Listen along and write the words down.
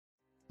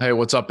Hey,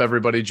 what's up,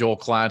 everybody? Joel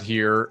Klatt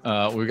here.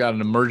 We got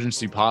an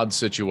emergency pod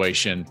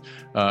situation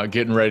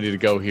getting ready to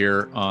go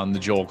here on the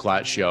Joel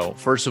Klatt Show.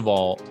 First of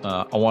all,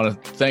 I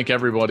want to thank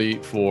everybody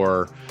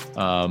for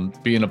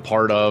being a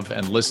part of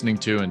and listening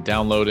to and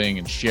downloading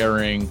and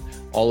sharing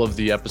all of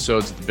the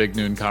episodes of the Big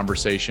Noon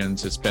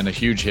Conversations. It's been a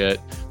huge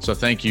hit. So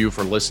thank you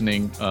for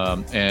listening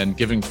and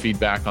giving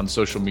feedback on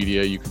social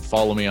media. You can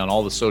follow me on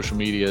all the social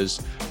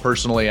medias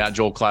personally at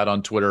Joel Klatt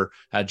on Twitter,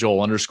 at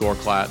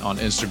Joel_Klatt on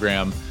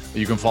Instagram.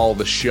 You can follow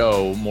the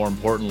show, more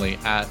importantly,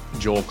 at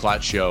Joel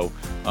Klatt Show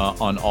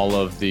on all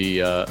of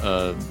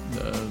the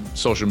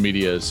social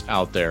medias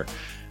out there.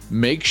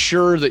 Make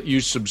sure that you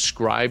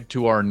subscribe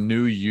to our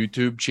new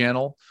YouTube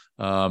channel.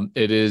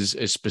 It is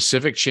a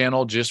specific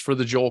channel just for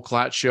the Joel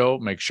Klatt Show.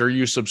 Make sure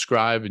you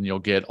subscribe and you'll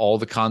get all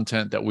the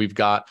content that we've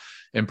got,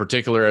 in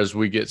particular as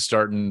we get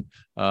starting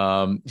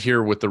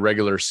here with the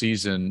regular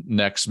season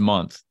next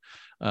month.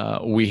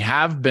 We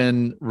have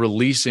been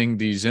releasing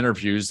these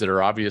interviews that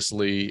are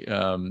obviously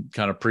kind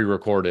of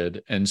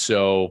pre-recorded. And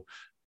so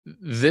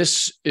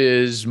this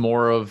is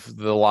more of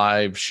the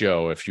live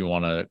show, if you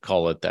want to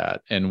call it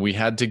that. And we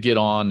had to get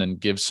on and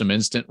give some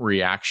instant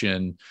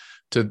reaction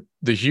to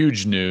the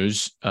huge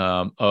news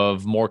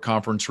of more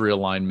conference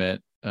realignment,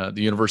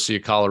 the University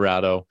of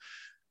Colorado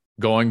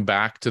going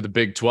back to the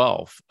Big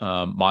 12,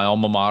 my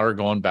alma mater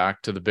going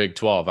back to the Big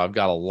 12. I've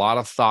got a lot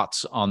of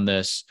thoughts on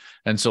this.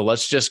 And so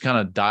let's just kind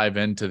of dive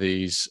into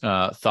these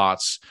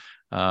thoughts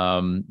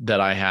that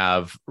I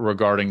have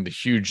regarding the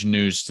huge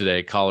news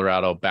today.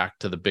 Colorado back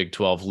to the Big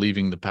 12,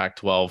 leaving the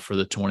Pac-12 for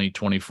the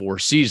 2024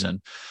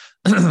 season.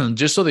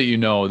 Just so that you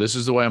know, this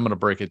is the way I'm going to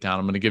break it down.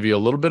 I'm going to give you a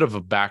little bit of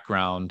a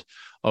background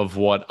of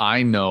what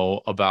I know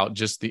about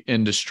just the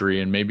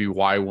industry and maybe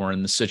why we're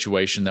in the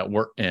situation that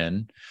we're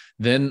in.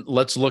 Then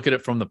let's look at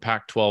it from the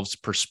Pac-12's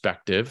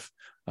perspective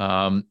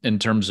in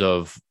terms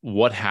of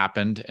what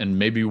happened and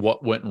maybe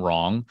what went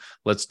wrong.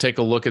 Let's take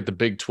a look at the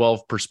Big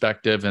 12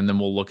 perspective, and then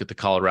we'll look at the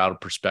Colorado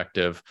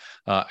perspective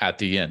at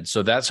the end.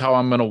 So that's how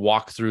I'm going to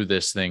walk through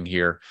this thing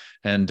here,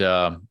 and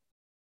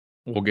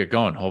we'll get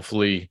going.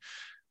 Hopefully,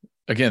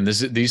 again,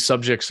 these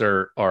subjects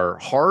are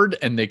hard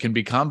and they can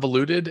be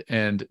convoluted,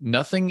 and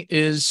nothing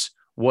is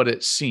what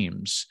it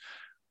seems.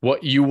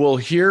 What you will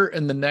hear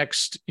in the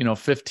next,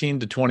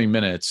 15 to 20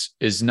 minutes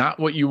is not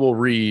what you will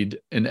read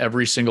in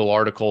every single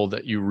article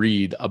that you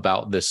read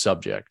about this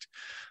subject.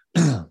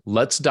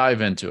 Let's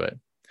dive into it.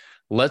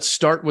 Let's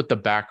start with the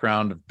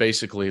background of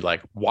basically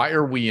like, why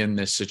are we in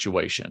this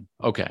situation?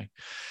 Okay.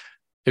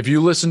 If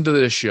you listen to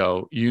this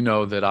show, you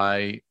know that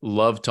I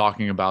love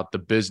talking about the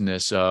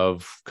business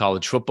of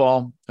college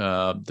football,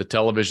 the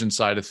television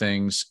side of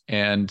things,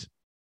 and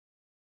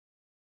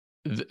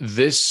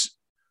this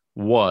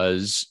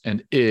was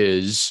and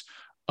is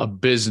a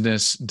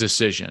business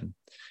decision.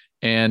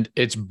 And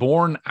it's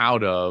born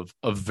out of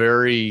a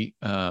very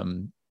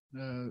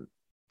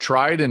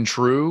tried and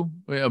true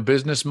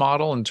business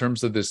model in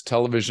terms of this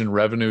television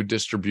revenue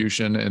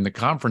distribution in the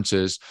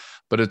conferences,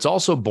 but it's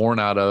also born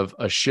out of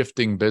a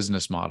shifting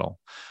business model.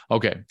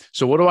 Okay,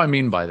 so what do I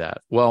mean by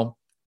that? Well,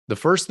 the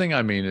first thing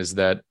I mean is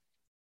that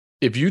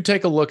if you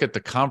take a look at the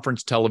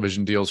conference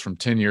television deals from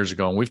 10 years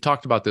ago, and we've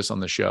talked about this on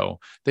the show,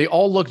 they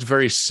all looked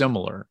very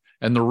similar.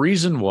 And the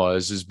reason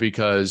is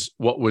because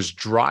what was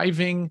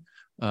driving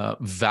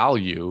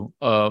value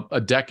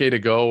a decade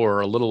ago or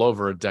a little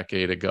over a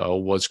decade ago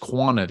was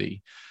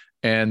quantity.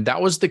 And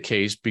that was the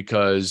case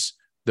because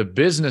the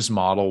business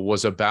model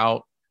was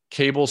about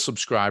cable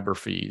subscriber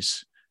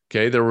fees.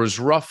 Okay, there was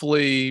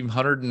roughly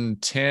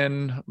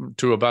 110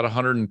 to about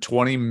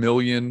 120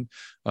 million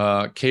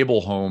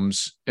cable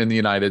homes in the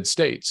United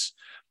States.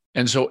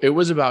 And so it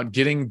was about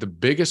getting the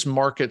biggest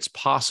markets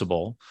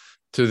possible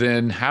to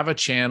then have a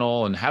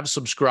channel and have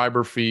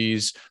subscriber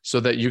fees so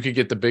that you could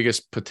get the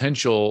biggest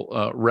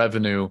potential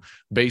revenue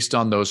based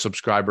on those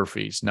subscriber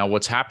fees. Now,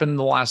 what's happened in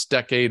the last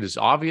decade is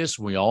obvious.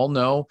 We all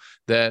know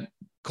that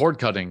cord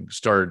cutting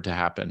started to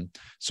happen.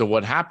 So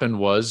what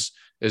happened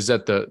is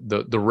that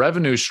the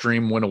revenue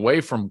stream went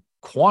away from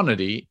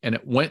quantity and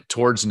it went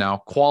towards now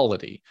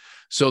quality.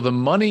 So the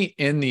money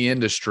in the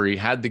industry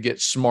had to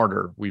get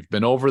smarter. We've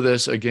been over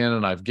this again,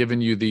 and I've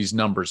given you these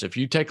numbers. If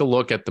you take a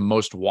look at the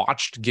most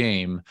watched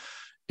game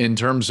in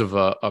terms of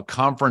a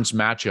conference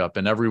matchup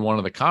in every one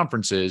of the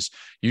conferences,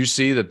 you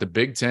see that the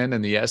Big Ten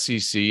and the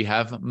SEC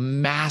have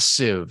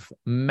massive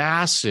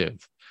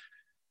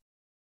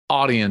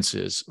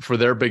audiences for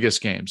their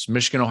biggest games.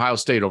 Michigan, Ohio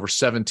State, over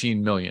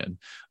 17 million.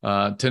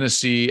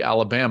 Tennessee,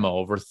 Alabama,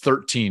 over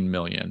 13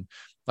 million.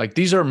 Like,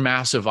 these are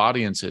massive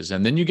audiences.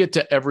 And then you get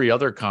to every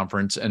other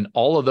conference, and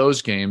all of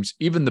those games,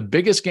 even the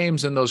biggest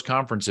games in those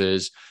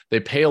conferences, they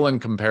pale in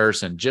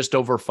comparison. Just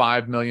over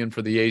 5 million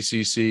for the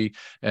ACC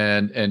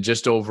and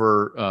just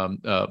over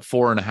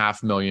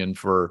 4.5 million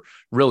for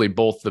really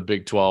both the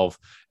Big 12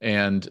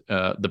 and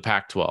the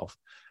Pac-12.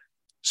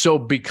 So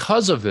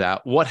because of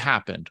that, what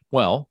happened?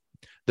 Well,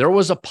 there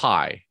was a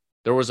pie.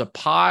 There was a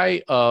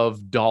pie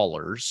of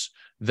dollars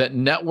that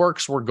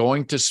networks were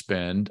going to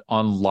spend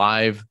on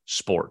live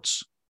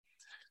sports.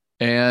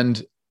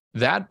 And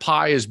that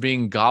pie is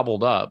being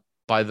gobbled up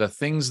by the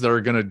things that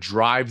are going to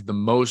drive the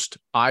most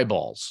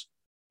eyeballs: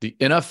 the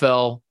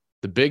NFL,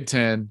 the Big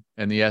Ten,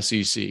 and the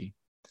SEC.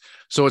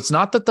 So it's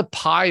not that the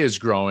pie is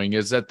growing,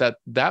 is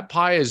that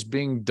pie is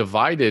being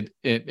divided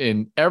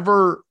in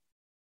ever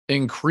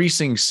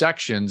increasing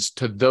sections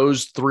to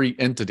those three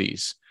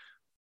entities.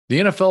 The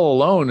NFL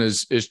alone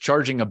is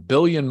charging $1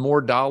 billion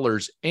more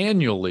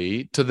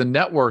annually to the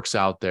networks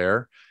out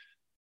there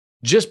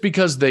just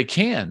because they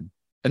can.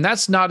 And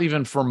that's not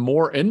even for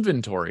more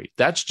inventory.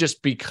 That's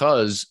just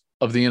because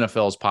of the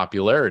NFL's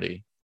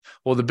popularity.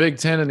 Well, the Big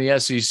Ten and the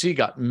SEC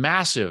got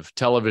massive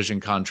television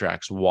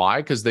contracts. Why?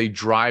 Because they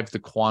drive the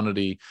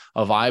quantity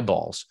of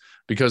eyeballs.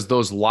 Because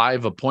those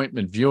live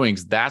appointment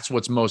viewings, that's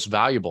what's most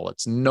valuable.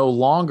 It's no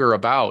longer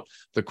about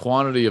the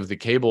quantity of the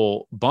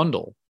cable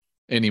bundle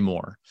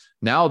anymore.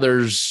 Now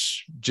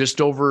there's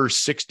just over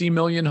 60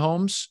 million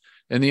homes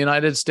in the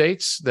United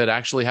States that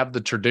actually have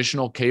the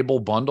traditional cable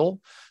bundle.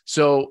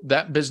 So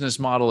that business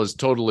model is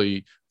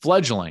totally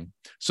fledgling.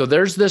 So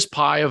there's this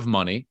pie of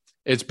money.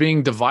 It's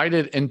being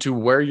divided into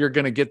where you're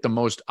going to get the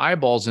most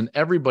eyeballs, and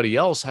everybody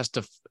else has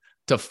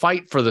to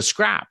fight for the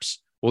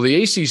scraps. Well,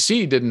 the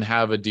ACC didn't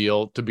have a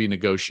deal to be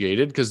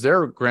negotiated because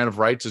their grant of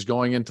rights is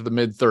going into the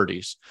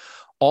mid-30s.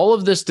 All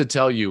of this to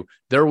tell you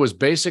there was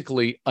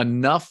basically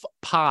enough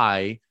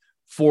pie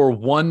for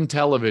one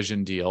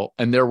television deal,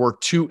 and there were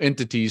two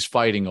entities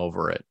fighting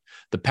over it,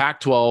 the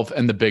Pac-12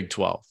 and the Big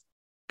 12.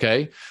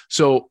 Okay,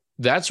 so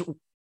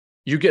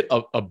you get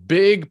a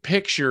big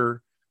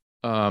picture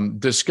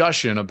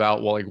discussion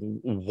about, well, like,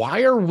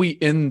 why are we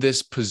in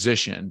this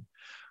position?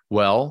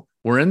 Well,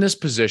 we're in this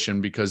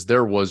position because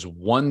there was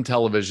one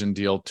television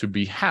deal to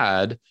be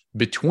had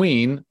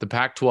between the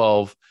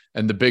Pac-12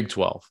 and the Big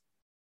 12.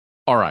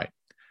 All right.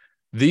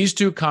 These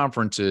two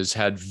conferences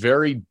had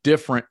very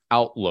different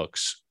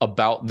outlooks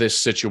about this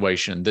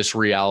situation, this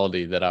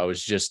reality that I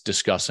was just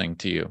discussing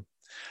to you.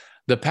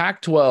 The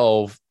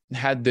Pac-12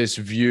 had this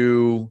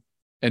view,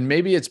 and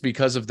maybe it's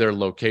because of their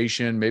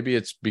location, maybe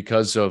it's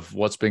because of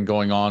what's been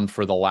going on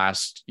for the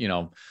last,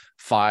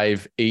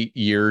 5-8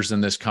 years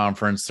in this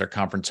conference. Their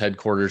conference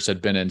headquarters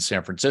had been in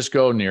San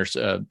Francisco near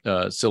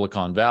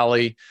Silicon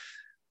Valley.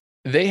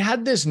 They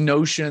had this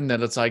notion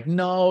that it's like,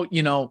 no,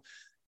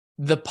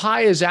 the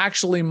pie is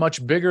actually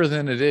much bigger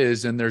than it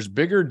is, and there's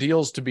bigger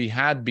deals to be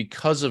had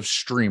because of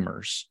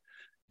streamers.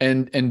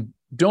 And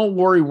don't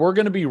worry, we're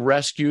going to be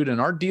rescued,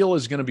 and our deal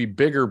is going to be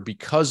bigger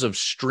because of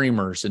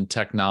streamers and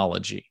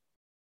technology.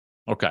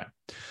 Okay,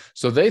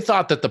 so they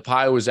thought that the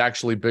pie was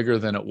actually bigger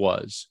than it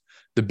was.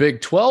 The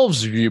Big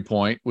 12's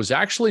viewpoint was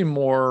actually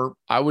more,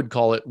 I would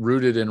call it,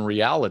 rooted in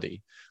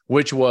reality,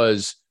 which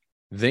was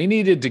they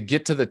needed to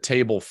get to the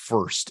table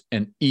first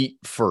and eat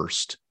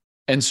first.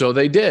 And so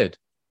they did.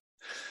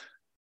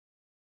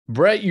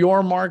 Brett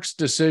Yormark's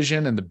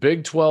decision and the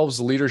Big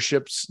 12's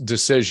leadership's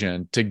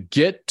decision to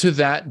get to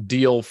that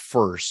deal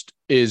first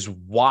is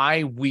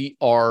why we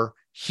are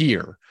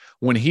here.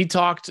 When he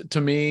talked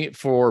to me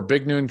for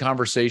Big Noon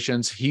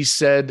Conversations, he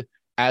said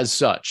as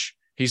such.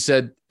 He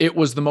said it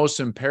was the most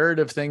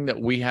imperative thing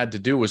that we had to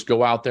do was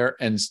go out there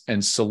and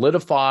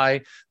solidify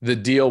the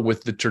deal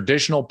with the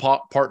traditional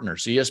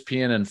partners,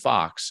 ESPN and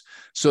Fox,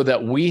 so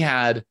that we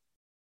had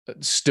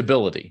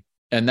stability.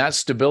 And that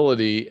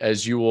stability,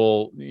 as you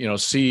will,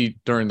 see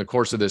during the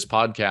course of this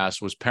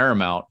podcast, was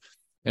paramount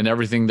in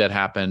everything that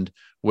happened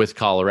with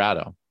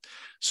Colorado.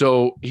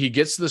 So he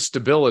gets the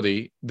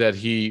stability that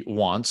he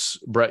wants,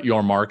 Brett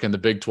Yormark and the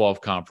Big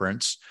 12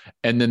 Conference.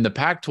 And then the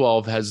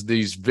Pac-12 has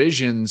these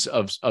visions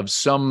of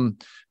some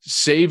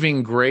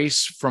saving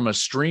grace from a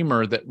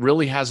streamer that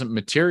really hasn't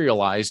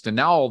materialized. And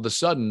now all of a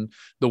sudden,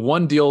 the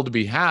one deal to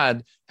be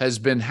had has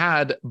been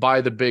had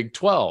by the Big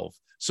 12.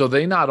 So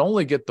they not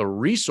only get the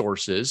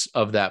resources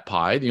of that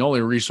pie, the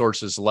only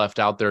resources left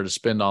out there to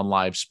spend on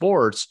live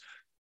sports,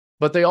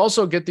 but they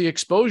also get the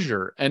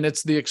exposure. And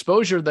it's the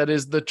exposure that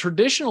is the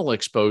traditional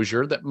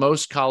exposure that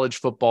most college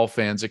football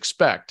fans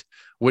expect,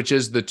 which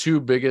is the two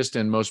biggest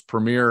and most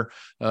premier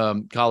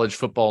college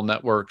football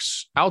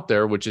networks out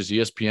there, which is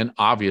ESPN,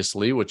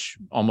 obviously, which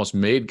almost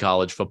made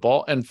college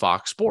football, and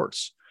Fox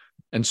Sports.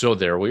 And so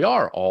there we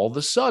are. All of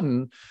a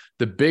sudden,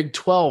 the Big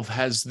 12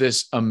 has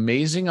this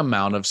amazing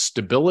amount of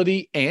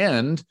stability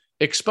and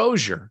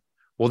exposure.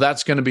 Well,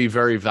 that's going to be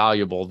very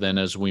valuable then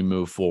as we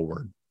move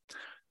forward.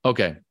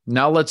 Okay,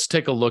 now let's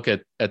take a look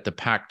at the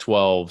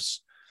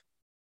Pac-12's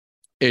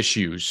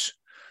issues.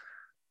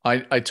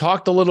 I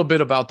talked a little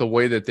bit about the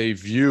way that they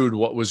viewed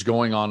what was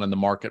going on in the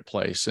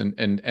marketplace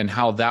and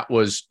how that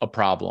was a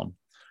problem.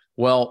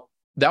 Well,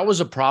 that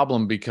was a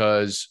problem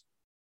because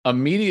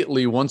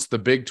immediately once the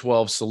Big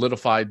 12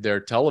 solidified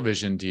their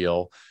television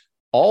deal,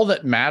 all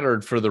that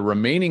mattered for the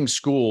remaining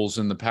schools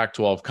in the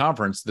Pac-12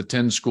 conference, the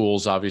 10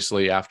 schools,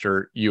 obviously,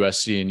 after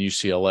USC and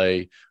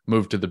UCLA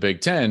moved to the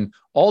Big Ten,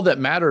 all that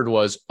mattered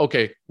was,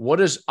 okay, what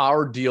does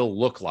our deal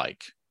look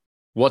like?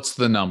 What's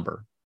the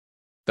number?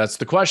 That's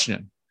the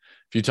question.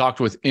 If you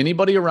talked with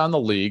anybody around the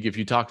league, if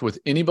you talked with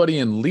anybody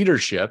in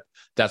leadership,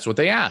 that's what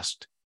they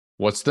asked.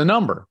 What's the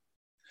number?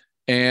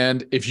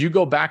 And if you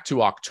go back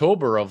to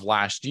October of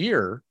last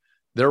year,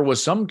 there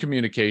was some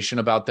communication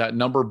about that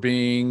number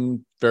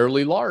being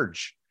fairly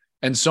large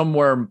and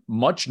somewhere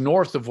much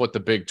north of what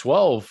the Big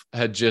 12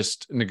 had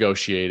just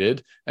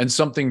negotiated and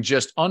something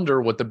just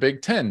under what the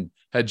Big 10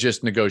 had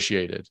just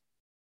negotiated.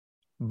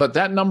 But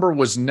that number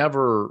was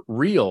never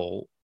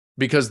real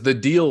because the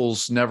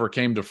deals never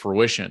came to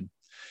fruition.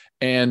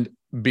 And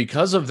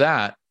because of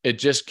that, it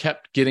just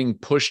kept getting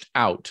pushed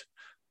out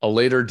a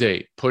later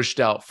date, pushed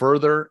out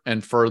further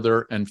and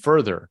further and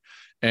further.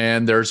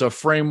 And there's a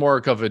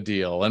framework of a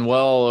deal. And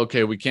well,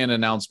 okay, we can't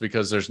announce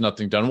because there's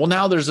nothing done. Well,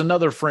 now there's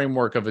another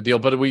framework of a deal,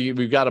 but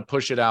we've got to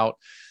push it out.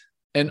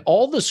 And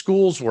all the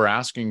schools were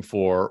asking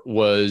for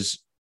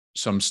was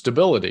some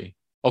stability.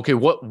 Okay,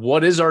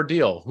 what is our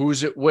deal?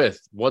 Who's it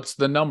with? What's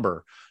the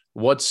number?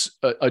 What's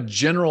a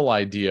general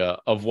idea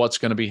of what's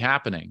going to be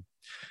happening?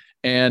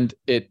 And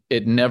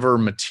it never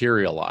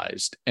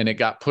materialized. And it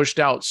got pushed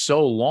out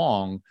so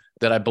long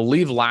that I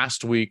believe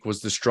last week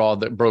was the straw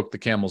that broke the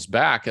camel's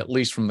back, at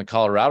least from the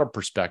Colorado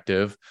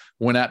perspective,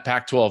 when at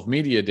Pac-12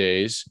 Media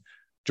Days,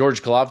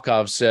 George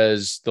Klavkov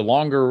says, the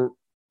longer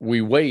we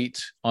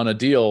wait on a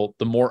deal,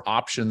 the more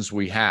options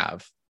we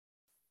have.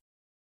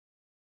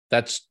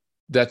 That's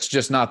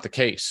just not the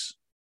case.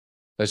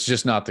 That's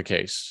just not the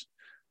case.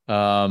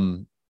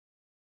 If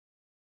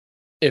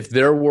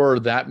there were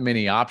that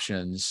many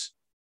options,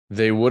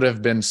 they would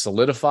have been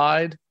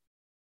solidified.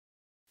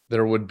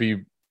 There would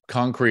be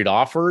concrete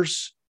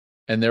offers,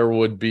 and there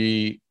would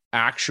be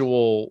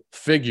actual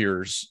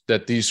figures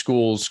that these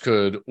schools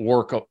could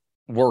work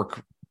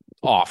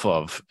off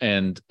of.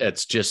 And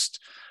it's just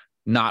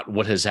not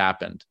what has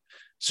happened.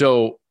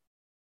 So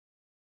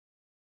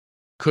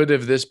could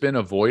have this been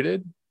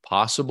avoided?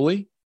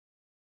 Possibly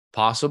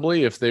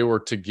if they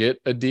were to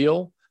get a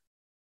deal.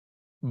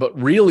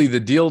 But really the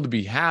deal to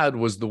be had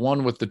was the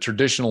one with the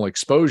traditional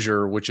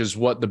exposure, which is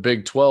what the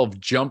Big 12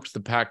 jumped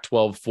the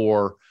Pac-12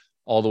 for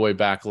all the way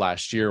back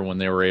last year when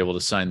they were able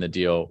to sign the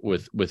deal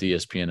with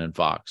ESPN and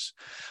Fox.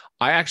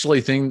 I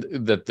actually think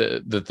that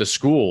the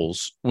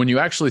schools, when you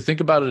actually think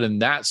about it in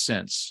that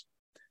sense,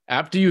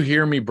 after you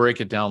hear me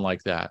break it down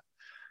like that,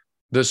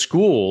 the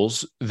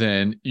schools,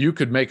 then you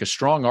could make a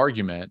strong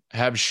argument,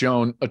 have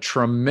shown a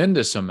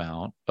tremendous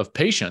amount of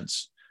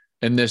patience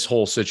in this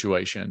whole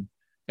situation.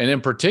 And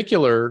in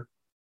particular,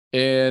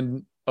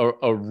 in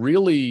a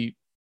really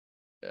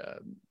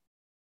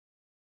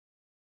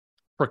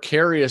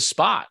precarious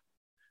spot,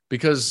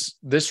 because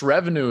this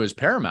revenue is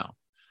paramount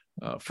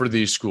for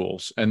these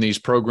schools and these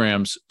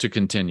programs to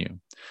continue.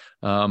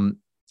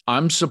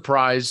 I'm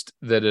surprised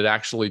that it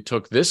actually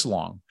took this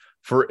long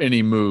for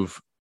any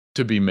move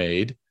to be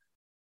made,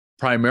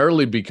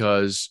 primarily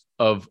because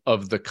of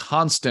the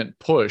constant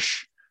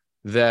push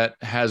that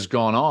has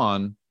gone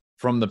on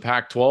from the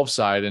Pac-12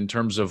 side in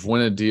terms of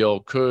when a deal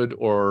could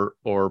or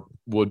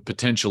would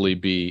potentially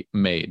be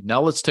made.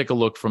 Now let's take a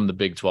look from the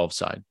Big 12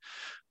 side.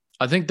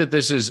 I think that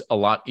this is a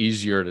lot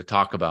easier to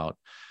talk about,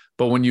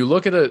 but when you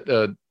look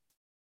at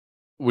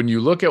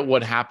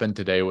what happened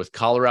today with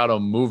Colorado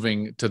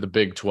moving to the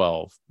Big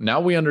 12,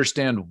 now we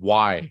understand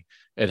why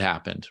it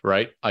happened,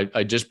 right?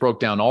 I just broke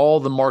down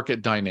all the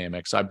market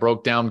dynamics. I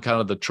broke down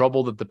kind of the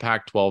trouble that the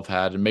Pac-12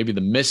 had and maybe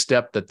the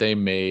misstep that they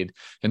made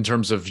in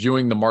terms of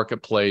viewing the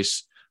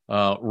marketplace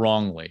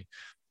wrongly.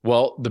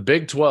 Well, the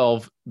Big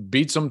 12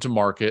 beats them to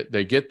market.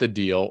 They get the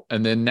deal.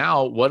 And then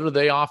now what do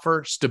they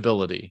offer?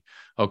 Stability.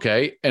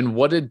 Okay. And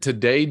what did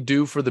today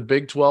do for the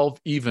Big 12?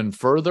 Even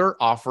further,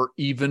 offer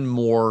even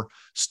more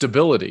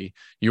stability.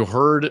 You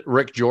heard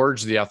Rick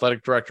George, the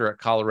athletic director at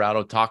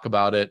Colorado, talk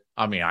about it.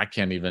 I mean, I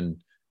can't even,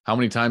 how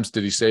many times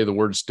did he say the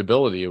word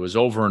stability? It was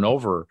over and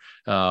over.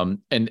 And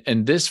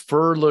this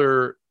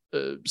further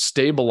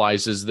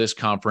stabilizes this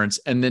conference.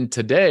 And then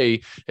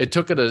today it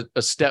took it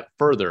a step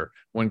further.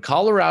 When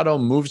Colorado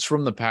moves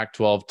from the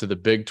Pac-12 to the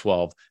Big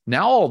 12,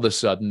 now all of a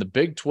sudden the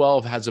Big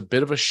 12 has a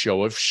bit of a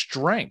show of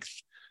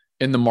strength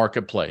in the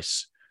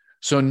marketplace.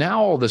 So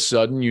now all of a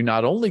sudden you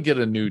not only get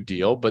a new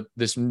deal, but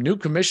this new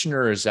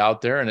commissioner is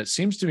out there and it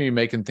seems to be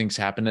making things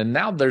happen. And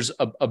now there's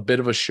a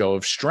bit of a show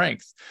of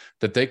strength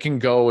that they can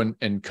go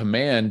and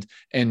command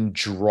and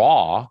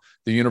draw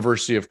the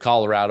University of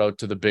Colorado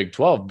to the Big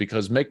 12,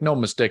 because make no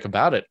mistake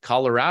about it,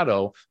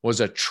 Colorado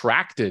was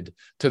attracted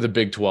to the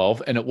Big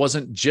 12, and it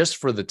wasn't just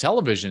for the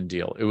television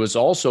deal. It was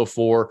also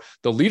for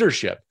the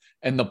leadership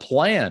and the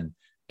plan,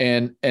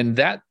 and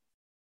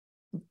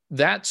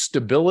that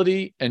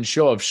stability and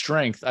show of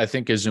strength, I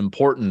think, is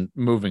important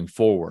moving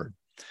forward.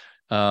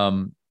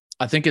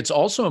 I think it's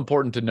also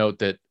important to note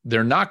that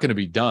they're not going to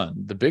be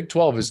done. The Big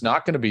 12 is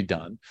not going to be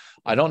done.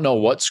 I don't know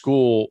what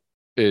school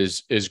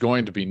is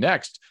going to be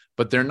next,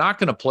 but they're not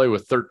going to play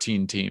with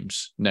 13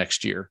 teams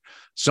next year.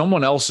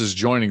 Someone else is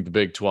joining the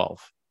Big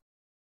 12,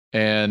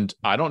 and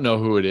I don't know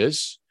who it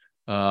is.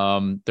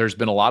 There's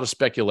been a lot of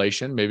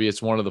speculation. Maybe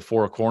it's one of the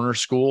Four Corner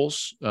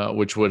schools,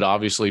 which would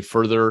obviously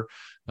further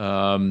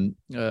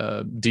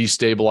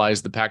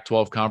destabilize the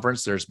Pac-12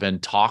 conference. There's been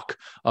talk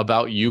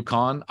about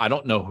UConn. I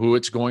don't know who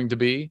it's going to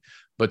be,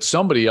 but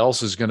somebody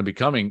else is going to be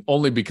coming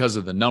only because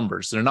of the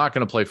numbers. They're not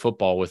going to play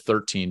football with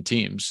 13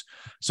 teams.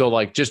 So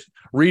like, just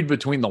read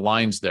between the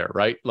lines there,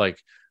 right?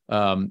 Like,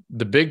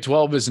 the Big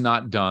 12 is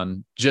not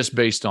done just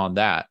based on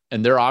that.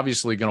 And they're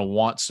obviously going to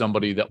want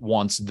somebody that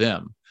wants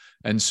them.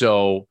 And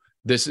so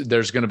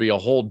there's going to be a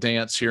whole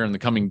dance here in the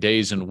coming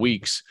days and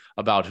weeks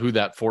about who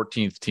that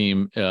 14th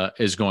team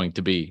is going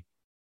to be.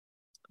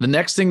 The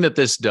next thing that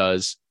this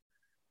does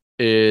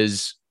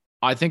is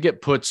I think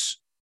it puts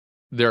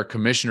their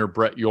commissioner,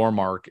 Brett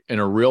Yormark, in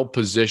a real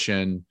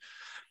position,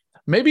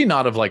 maybe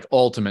not of like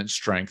ultimate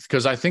strength,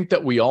 because I think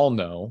that we all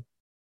know,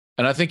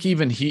 and I think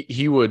even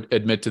he would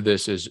admit to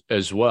this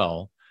as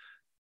well.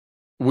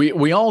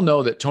 We all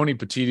know that Tony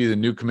Petitti, the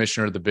new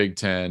commissioner of the Big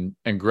Ten,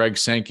 and Greg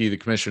Sankey, the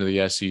commissioner of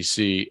the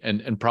SEC,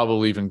 and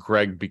probably even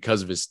Greg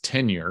because of his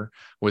tenure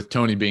with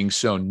Tony being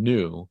so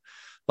new,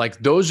 like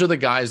those are the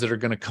guys that are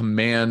going to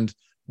command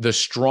the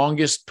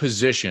strongest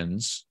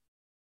positions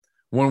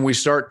when we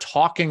start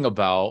talking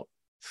about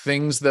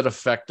things that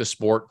affect the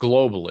sport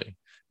globally,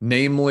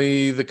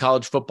 namely the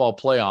college football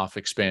playoff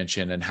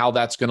expansion and how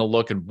that's going to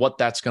look and what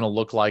that's going to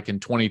look like in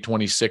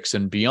 2026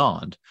 and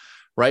beyond,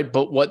 right?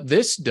 But what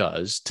this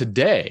does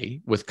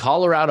today with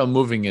Colorado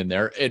moving in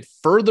there, it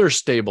further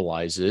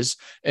stabilizes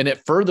and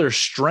it further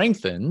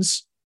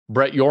strengthens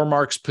Brett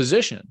Yormark's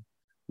position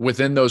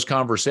within those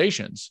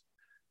conversations.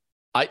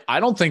 I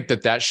don't think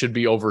that should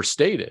be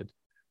overstated,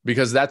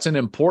 because that's an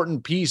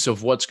important piece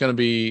of what's going to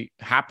be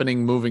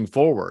happening moving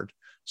forward.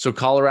 So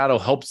Colorado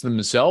helps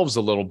themselves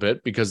a little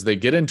bit because they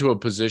get into a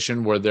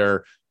position where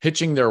they're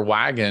hitching their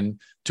wagon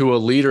to a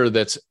leader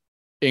that's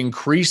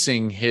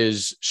increasing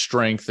his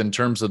strength in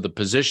terms of the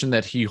position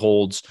that he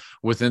holds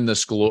within the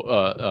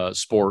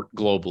sport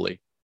globally.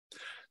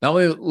 Now,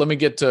 let me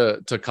get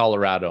to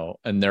Colorado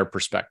and their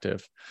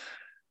perspective.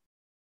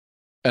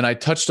 And I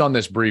touched on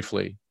this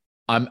briefly.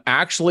 I'm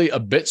actually a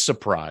bit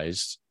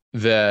surprised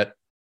that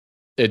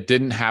it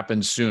didn't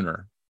happen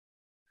sooner.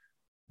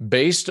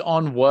 Based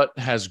on what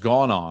has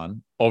gone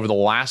on over the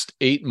last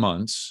 8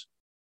 months,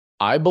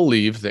 I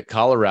believe that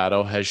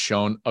Colorado has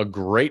shown a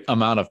great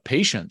amount of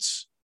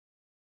patience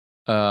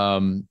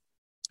in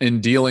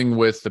dealing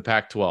with the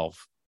Pac-12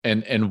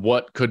 and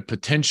what could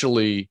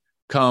potentially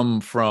come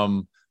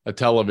from a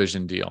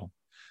television deal.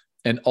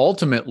 And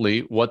ultimately,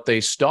 what they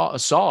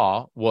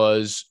saw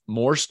was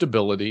more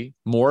stability,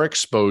 more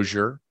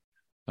exposure,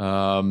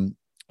 a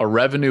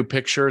revenue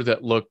picture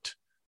that looked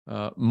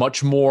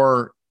much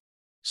more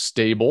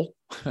stable,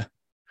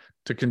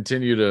 to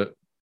continue to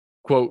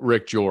quote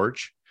Rick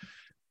George.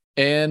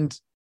 And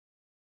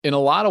in a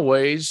lot of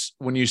ways,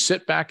 when you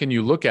sit back and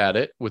you look at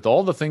it with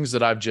all the things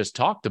that I've just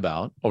talked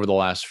about over the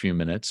last few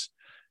minutes,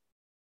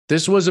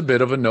 this was a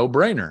bit of a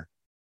no-brainer.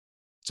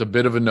 It's a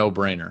bit of a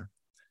no-brainer.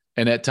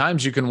 And at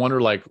times you can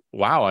wonder, like,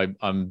 wow,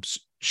 I'm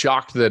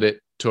shocked that it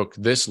took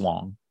this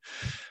long.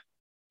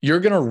 You're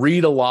going to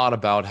read a lot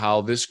about how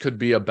this could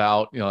be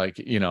about,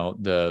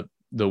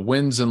 the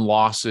wins and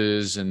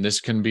losses, and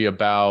this can be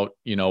about,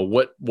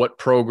 what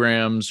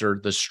programs are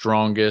the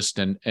strongest.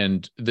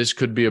 And this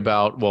could be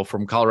about, well,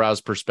 from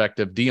Colorado's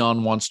perspective,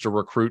 Deion wants to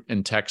recruit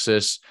in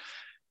Texas.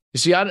 You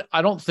see,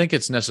 I don't think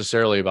it's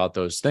necessarily about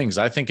those things.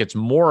 I think it's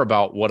more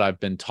about what I've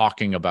been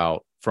talking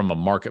about from a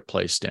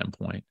marketplace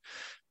standpoint.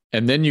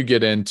 And then you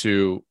get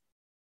into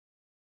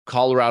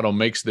Colorado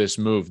makes this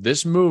move.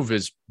 This move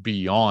is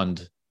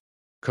beyond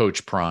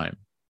Coach Prime.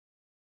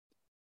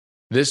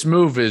 This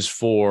move is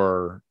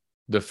for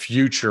the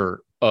future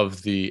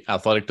of the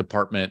athletic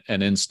department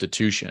and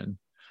institution.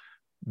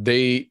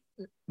 They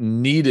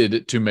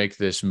needed to make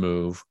this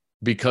move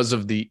because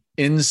of the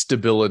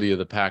instability of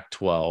the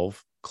Pac-12,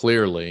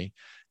 clearly,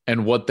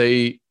 and what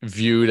they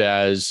viewed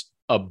as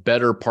a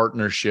better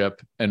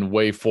partnership and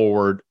way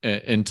forward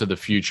into the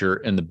future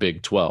in the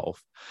Big 12.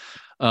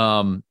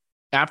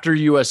 After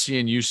USC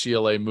and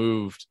UCLA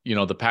moved,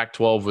 the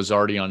Pac-12 was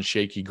already on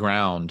shaky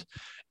ground,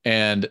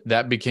 and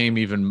that became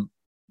even,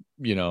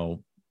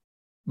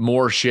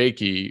 more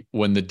shaky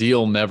when the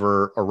deal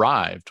never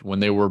arrived, when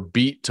they were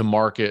beat to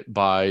market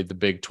by the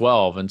Big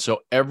 12. And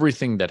so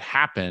everything that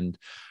happened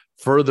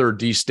further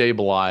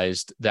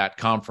destabilized that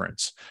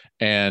conference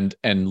and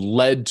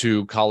led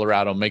to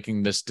Colorado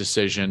making this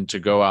decision to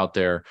go out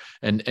there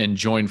and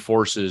join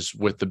forces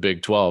with the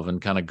Big 12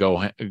 and kind of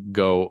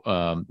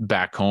go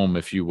back home,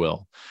 if you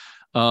will.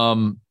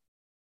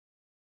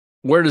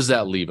 Where does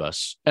that leave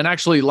us? And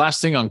actually, last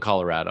thing on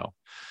Colorado,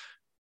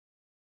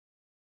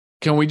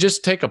 can we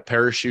just take a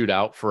parachute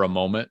out for a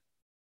moment?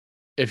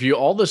 If you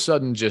all of a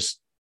sudden just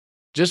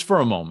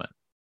for a moment,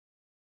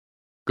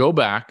 go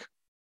back.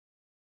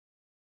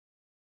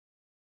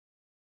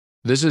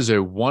 This is a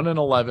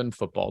 1-11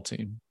 football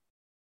team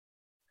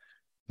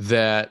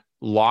that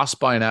lost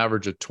by an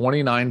average of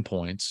 29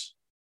 points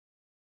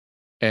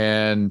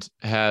and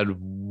had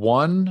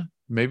one,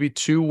 maybe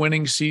two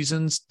winning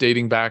seasons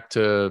dating back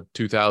to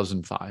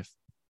 2005.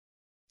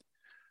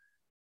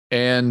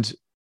 And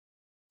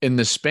in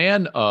the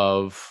span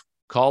of,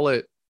 call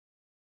it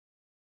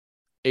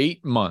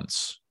 8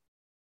 months,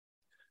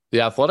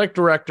 the athletic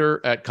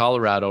director at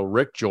Colorado,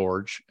 Rick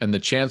George, and the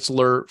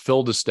chancellor,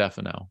 Phil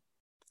DeStefano,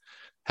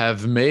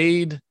 have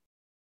made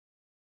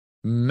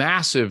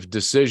massive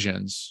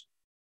decisions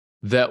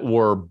that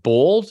were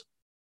bold,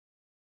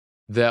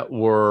 that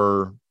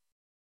were,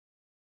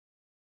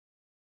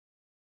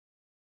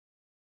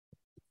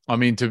 I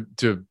mean,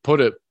 to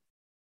put it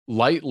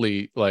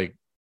lightly, like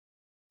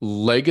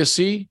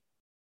legacy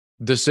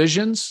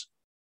decisions.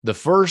 The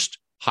first,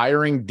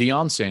 hiring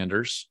Deion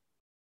Sanders,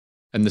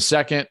 and the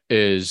second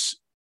is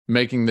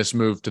making this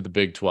move to the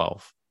Big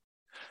 12.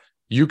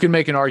 You can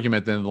make an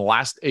argument that in the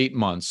last 8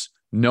 months,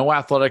 no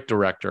athletic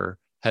director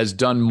has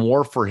done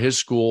more for his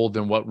school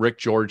than what Rick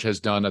George has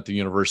done at the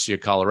University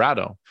of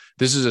Colorado.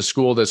 This is a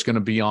school that's going to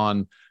be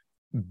on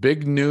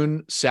Big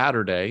Noon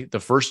Saturday, the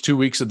first 2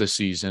 weeks of the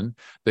season.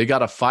 They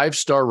got a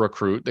 5-star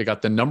recruit. They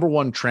got the number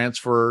one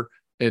transfer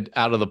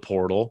out of the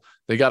portal.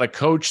 They got a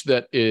coach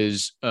that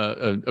is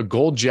a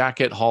gold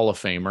jacket Hall of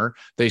Famer.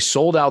 They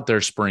sold out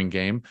their spring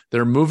game.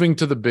 They're moving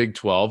to the Big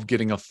 12,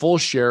 getting a full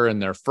share in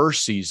their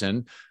first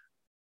season.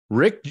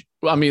 Rick,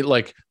 I mean,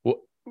 like,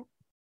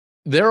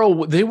 they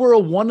were a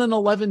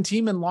 1-11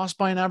 team and lost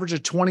by an average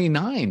of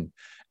 29.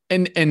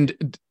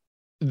 And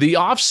the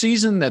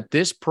offseason that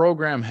this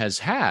program has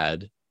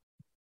had,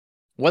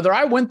 whether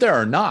I went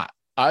there or not,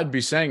 I'd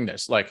be saying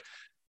this, like,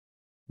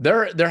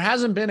 there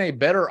hasn't been a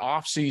better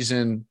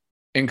offseason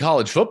in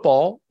college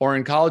football or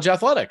in college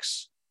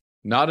athletics.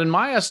 Not in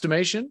my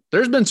estimation.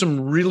 There's been some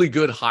really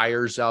good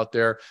hires out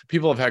there.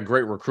 People have had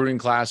great recruiting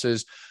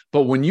classes.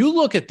 But when you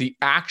look at the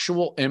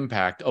actual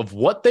impact of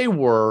what they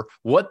were,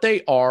 what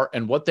they are,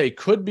 and what they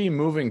could be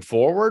moving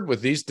forward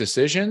with these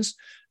decisions,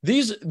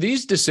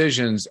 these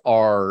decisions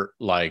are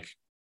like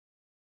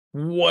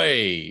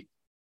way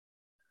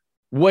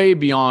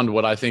beyond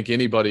what I think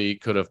anybody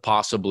could have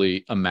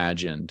possibly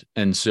imagined.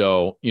 And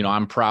so, you know,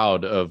 I'm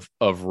proud of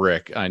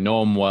Rick. I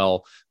know him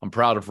well. I'm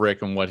proud of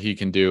Rick and what he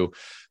can do.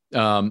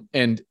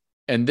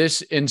 And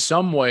this, in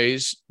some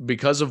ways,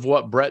 because of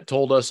what Brett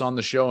told us on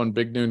the show in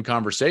Big Noon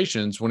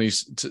Conversations, when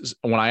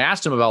I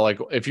asked him about, like,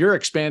 if you're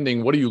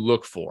expanding, what do you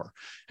look for?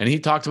 And he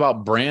talked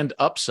about brand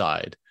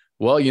upside.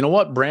 Well, you know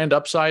what brand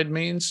upside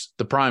means?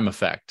 The prime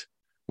effect.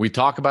 We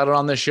talk about it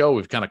on this show.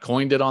 We've kind of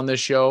coined it on this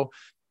show.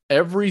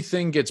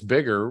 Everything gets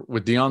bigger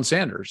with Deion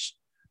Sanders.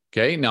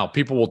 Okay. Now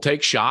people will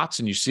take shots,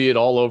 and you see it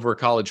all over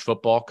college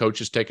football,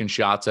 coaches taking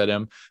shots at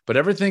him, but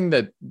everything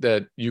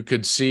that you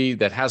could see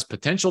that has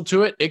potential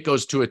to it, it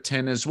goes to a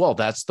 10 as well.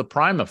 That's the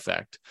prime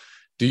effect.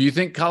 Do you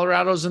think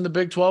Colorado's in the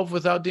Big 12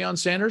 without Deion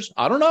Sanders?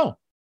 I don't know.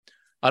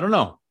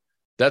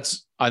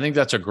 I think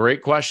that's a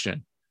great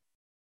question.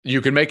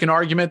 You can make an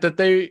argument that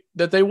they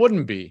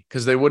wouldn't be,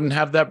 because they wouldn't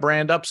have that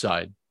brand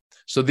upside.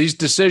 So these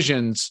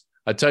decisions,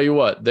 I tell you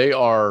what, they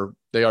are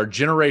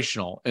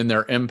generational in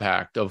their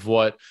impact of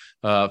what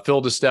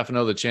Phil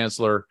DeStefano, the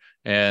chancellor,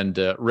 and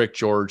Rick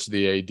George,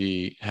 the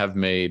AD, have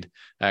made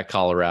at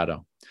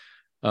Colorado.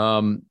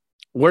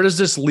 Where does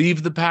this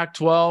leave the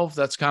Pac-12?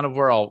 That's kind of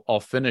where I'll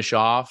finish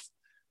off.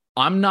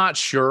 I'm not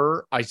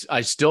sure.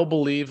 I still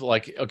believe,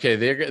 like, okay,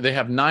 they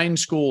have 9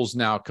 schools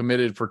now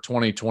committed for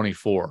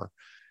 2024.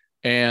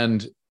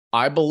 And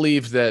I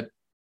believe that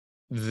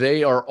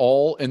they are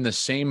all in the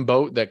same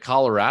boat that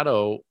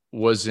Colorado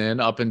was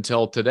in up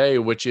until today,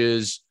 which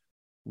is,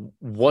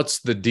 what's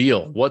the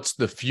deal? What's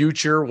the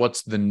future?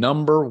 What's the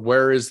number?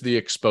 Where is the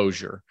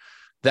exposure?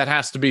 That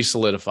has to be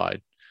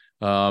solidified.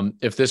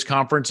 If this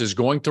conference is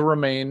going to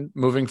remain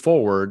moving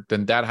forward,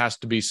 then that has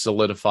to be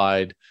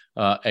solidified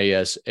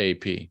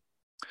ASAP.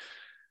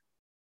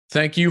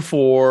 Thank you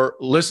for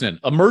listening.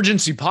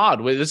 Emergency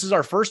pod. This is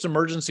our first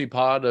emergency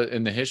pod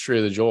in the history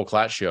of the Joel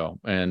Klatt Show.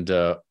 And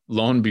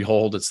lo and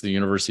behold, it's the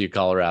University of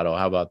Colorado.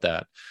 How about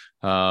that?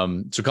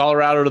 So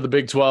Colorado to the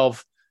Big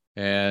 12.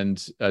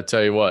 And I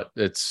tell you what,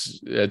 it's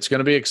going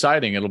to be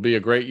exciting. It'll be a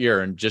great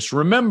year. And just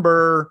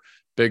remember,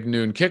 Big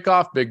Noon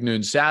kickoff, Big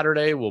Noon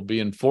Saturday. We'll be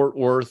in Fort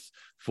Worth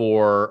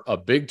for a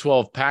Big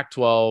 12,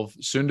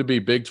 Pac-12, soon to be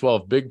Big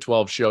 12, Big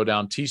 12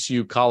 showdown,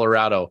 TCU,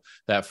 Colorado,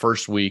 that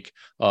first week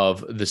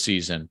of the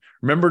season.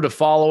 Remember to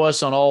follow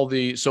us on all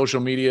the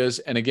social medias.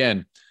 And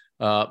again,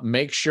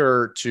 make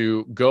sure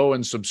to go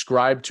and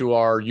subscribe to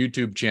our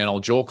YouTube channel,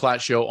 Joel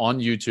Klatt Show on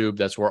YouTube.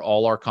 That's where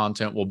all our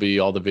content will be,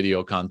 all the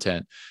video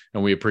content.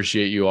 And we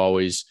appreciate you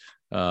always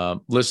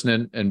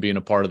listening and being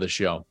a part of the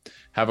show.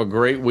 Have a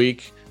great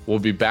week. We'll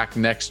be back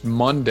next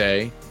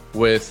Monday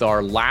with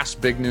our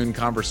last Big Noon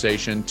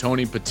conversation,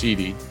 Tony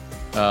Petitti,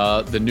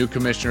 the new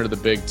commissioner of the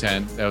Big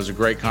Ten. That was a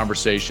great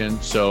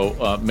conversation.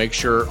 So make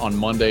sure on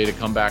Monday to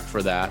come back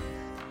for that.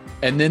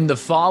 And then the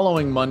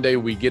following Monday,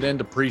 we get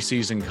into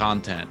preseason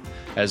content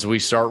as we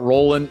start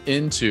rolling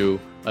into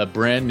a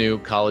brand new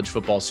college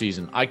football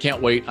season. I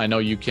can't wait. I know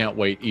you can't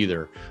wait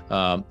either.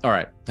 All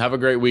right. Have a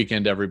great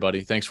weekend,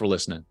 everybody. Thanks for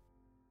listening.